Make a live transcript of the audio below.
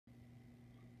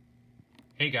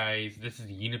Hey guys, this is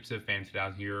the Union Pacific fan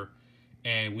out here,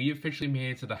 and we officially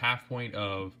made it to the half point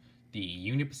of the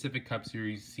Union Pacific Cup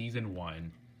Series Season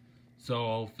 1.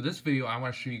 So for this video, I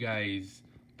want to show you guys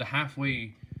the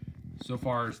halfway so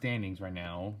far standings right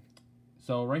now.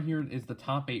 So right here is the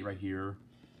top 8 right here,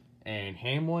 and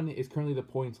Hamlin is currently the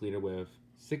points leader with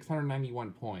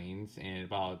 691 points and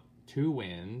about 2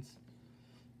 wins.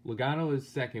 Logano is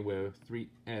second with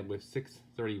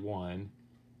 631.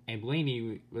 And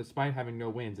Blaney, despite having no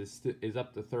wins, is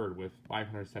up to third with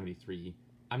 573.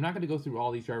 I'm not going to go through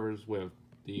all these drivers with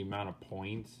the amount of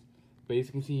points, but as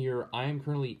you can see here, I am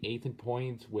currently 8th in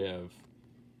points with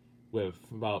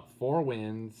about 4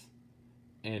 wins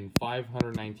and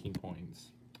 519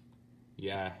 points.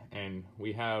 Yeah, and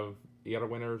we have the other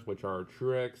winners, which are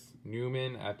Truex,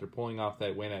 Newman after pulling off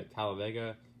that win at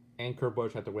Talladega, and Kurt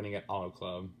Busch after winning at Auto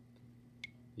Club.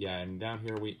 Yeah, and down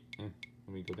here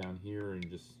let me go down here and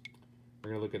we're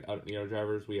going to look at the other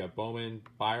drivers. We have Bowman,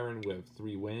 Byron with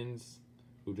 3 wins,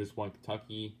 who just won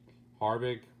Kentucky.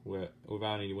 Harvick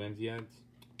without any wins yet.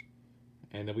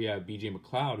 And then we have BJ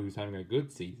McLeod, who's having a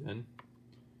good season.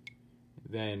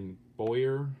 Then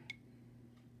Bowyer,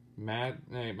 Matt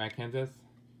Kenseth,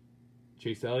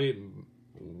 Chase Elliott,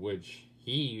 which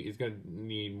he is going to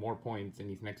need more points in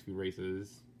these next few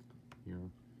races. Here.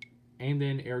 And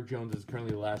then Eric Jones is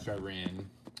currently the last driver in.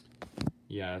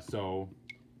 Yeah, so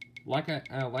like the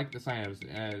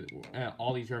signups,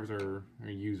 all these drivers are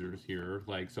users here.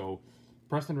 So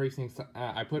Preston Racing,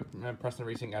 I put Preston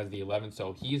Racing as the 11th,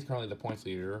 so he is currently the points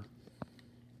leader,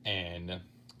 and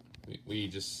we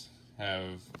just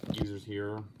have users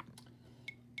here.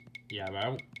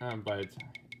 Yeah, but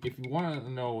if you want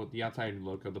to know the outside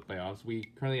look of the playoffs, we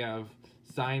currently have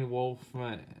Sign Wolf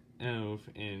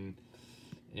in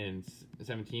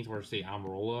 17th, or say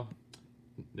Almirola.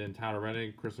 Then Tyler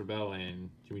Reddick, Christopher Bell,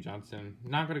 and Jimmy Johnson.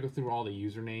 Not going to go through all the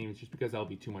usernames just because that'll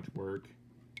be too much work.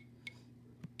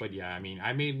 But yeah, I mean,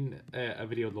 I made a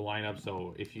video of the lineup,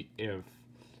 so if you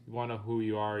want to know who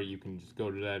you are, you can just go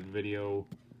to that video.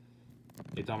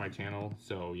 It's on my channel,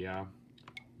 so yeah.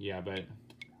 But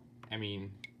I mean,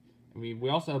 we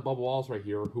also have Bubba Wallace right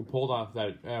here, who pulled off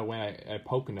that win at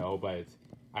Pocono, but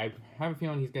I have a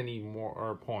feeling he's going to need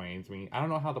more points. I mean, I don't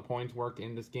know how the points work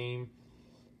in this game.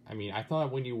 I mean, I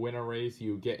thought when you win a race,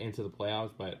 you get into the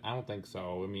playoffs, but I don't think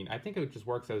so. I mean, I think it just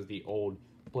works as the old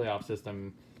playoff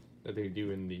system that they do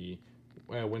in the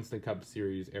Winston Cup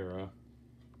Series era.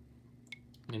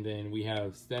 And then we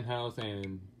have Stenhouse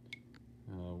and...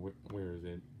 where is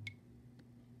it?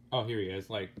 Oh, here he is.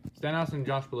 Stenhouse and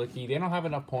Josh Bilicki, they don't have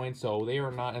enough points, so they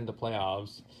are not in the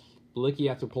playoffs. Bilicki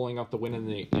after pulling off the win in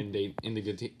the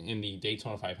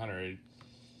Daytona 500.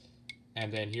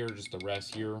 And then here are just the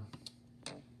rest here.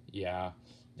 Yeah,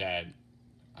 that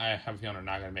I have a feeling are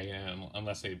not going to make it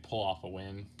unless they pull off a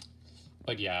win.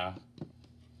 But yeah.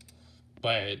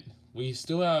 But we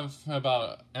still have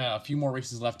about a few more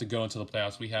races left to go into the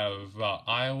playoffs. We have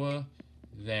Iowa,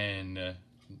 then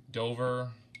Dover,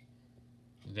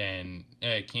 then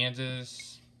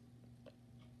Kansas,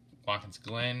 Watkins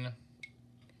Glen,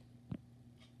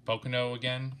 Pocono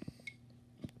again,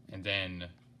 and then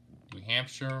New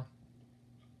Hampshire,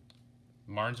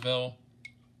 Martinsville,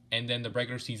 and then the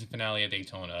regular season finale at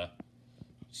Daytona.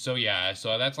 So yeah,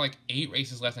 so that's 8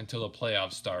 races left until the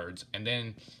playoffs starts, and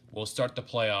then we'll start the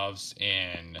playoffs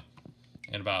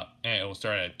it will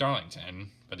start at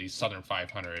Darlington for the Southern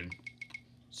 500.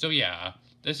 So yeah,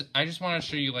 I just want to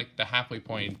show you the halfway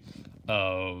point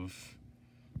of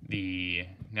the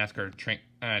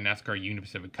NASCAR Union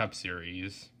Pacific Cup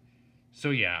Series. So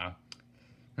yeah,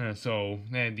 so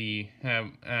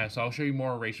I'll show you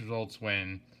more race results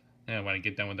when I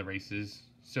get done with the races.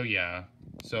 So yeah.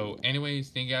 So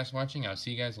anyways, thank you guys for watching. I'll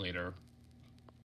see you guys later.